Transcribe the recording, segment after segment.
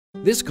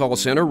This call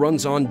center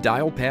runs on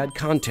Dialpad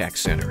Contact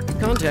Center.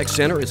 Contact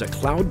Center is a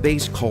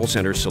cloud-based call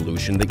center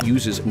solution that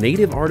uses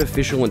native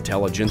artificial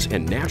intelligence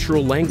and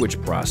natural language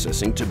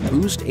processing to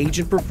boost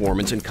agent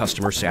performance and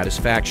customer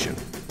satisfaction.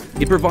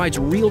 It provides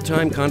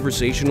real-time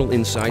conversational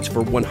insights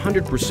for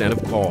 100%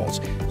 of calls,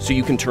 so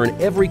you can turn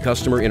every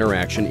customer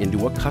interaction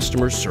into a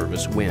customer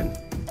service win.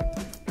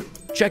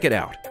 Check it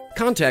out.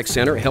 Contact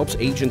Center helps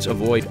agents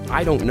avoid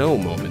 "I don't know"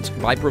 moments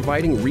by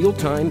providing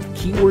real-time,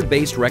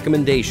 keyword-based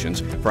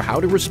recommendations for how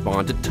to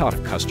respond to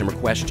tough customer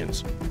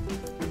questions.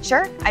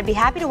 Sure, I'd be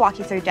happy to walk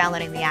you through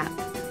downloading the app.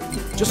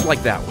 Just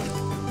like that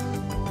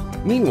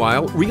one.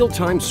 Meanwhile,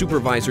 real-time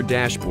supervisor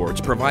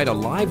dashboards provide a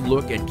live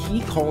look at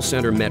key call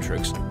center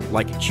metrics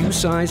like queue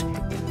size,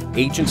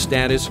 agent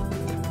status,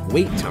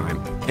 wait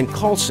time, and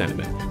call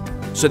sentiment,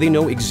 so they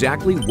know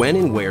exactly when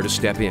and where to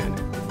step in.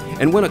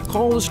 And when a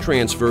call is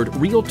transferred,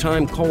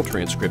 real-time call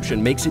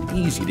transcription makes it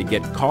easy to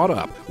get caught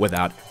up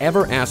without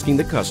ever asking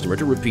the customer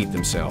to repeat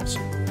themselves.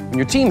 When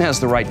your team has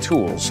the right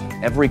tools,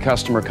 every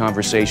customer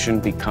conversation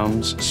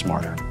becomes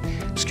smarter.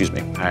 Excuse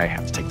me, I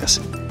have to take this.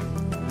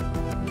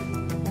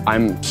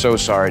 I'm so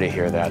sorry to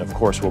hear that. Of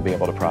course, we'll be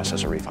able to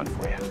process a refund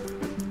for you.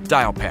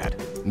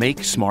 Dialpad.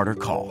 Make smarter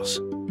calls.